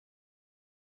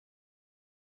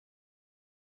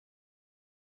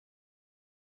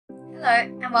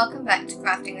Hello and welcome back to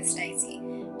Crafting with Stacey.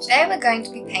 Today we're going to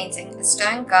be painting a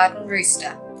stone garden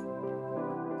rooster.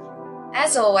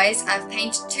 As always, I've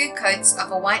painted 2 coats of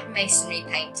a white masonry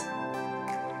paint.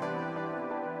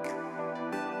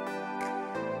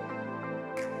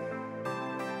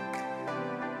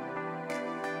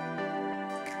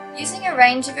 Using a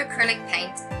range of acrylic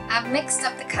paint, I've mixed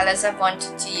up the colours I've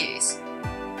wanted to use.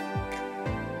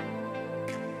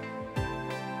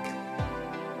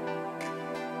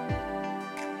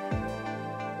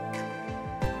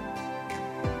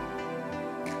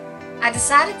 I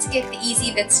decided to get the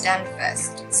easy bits done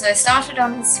first, so I started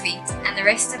on his feet and the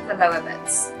rest of the lower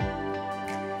bits.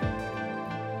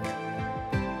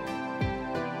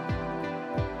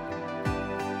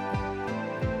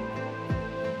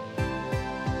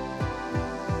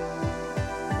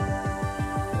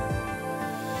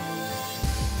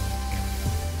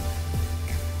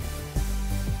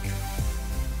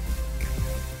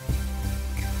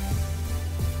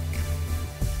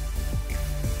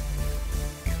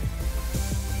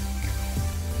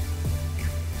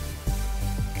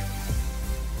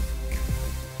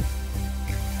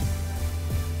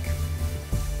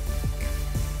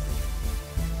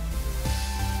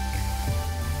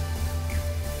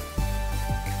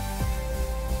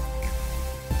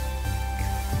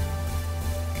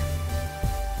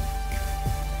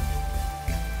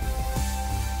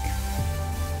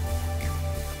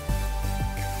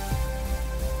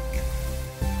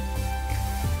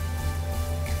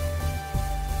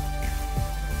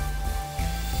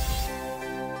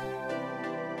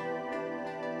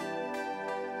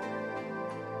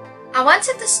 I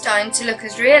wanted the stone to look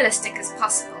as realistic as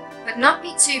possible, but not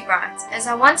be too bright, as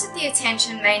I wanted the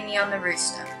attention mainly on the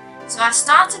rooster. So I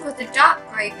started with a dark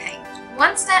grey paint.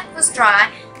 Once that was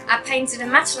dry, I painted a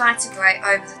much lighter grey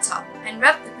over the top and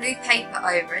rubbed the blue paper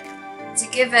over it to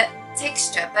give it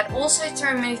texture, but also to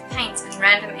remove paint in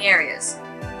random areas.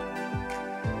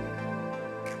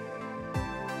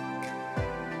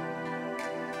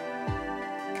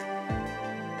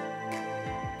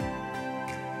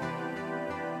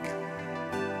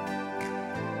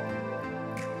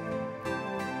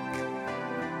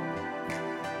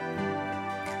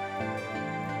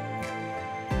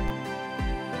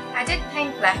 I did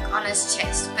paint black on his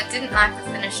chest, but didn't like the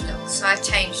finished look, so I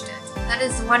changed it. That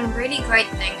is the one really great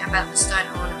thing about the stone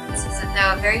ornaments, is that they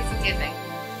are very forgiving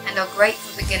and are great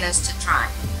for beginners to try.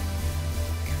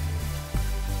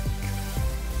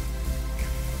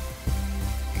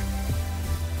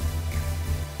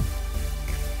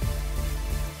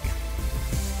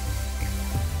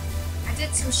 I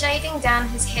did some shading down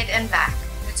his head and back,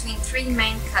 between 3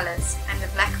 main colours and a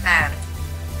black band.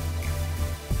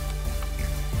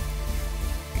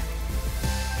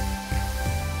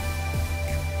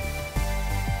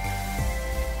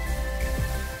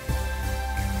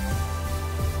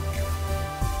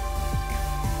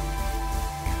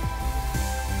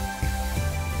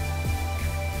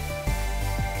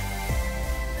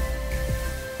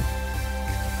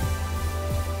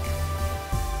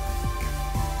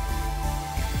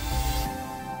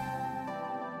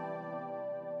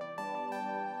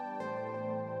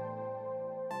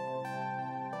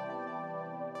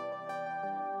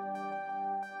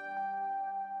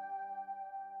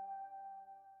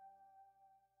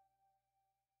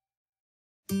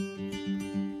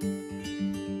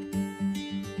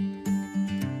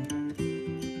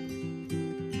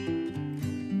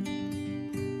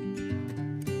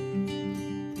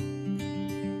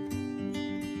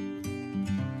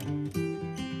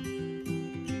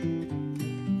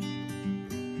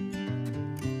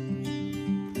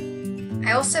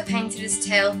 I also painted his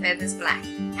tail feathers black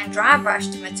and dry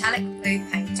brushed a metallic blue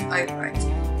paint over it,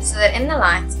 so that in the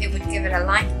light it would give it a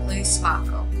light blue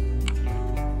sparkle.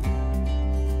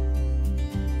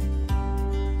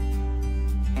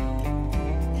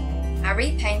 I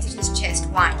repainted his chest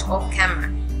white off camera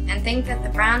and think that the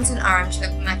browns and orange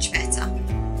look much better.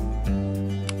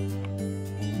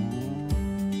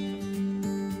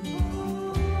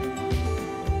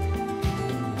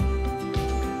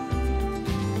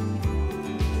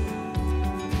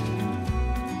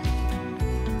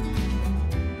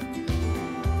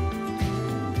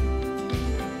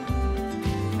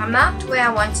 I marked where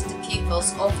I wanted the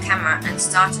pupils off camera and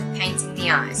started painting the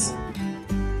eyes.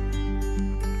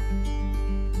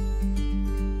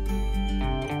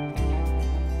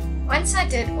 Once I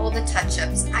did all the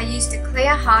touch-ups, I used a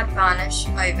clear hard varnish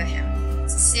over him to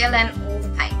seal in all the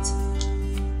paint.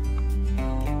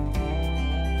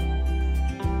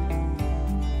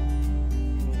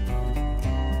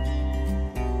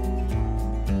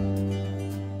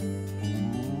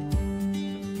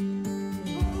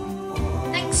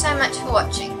 so much for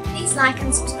watching. Please like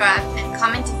and subscribe and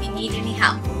comment if you need any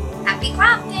help. Happy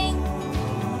crafting!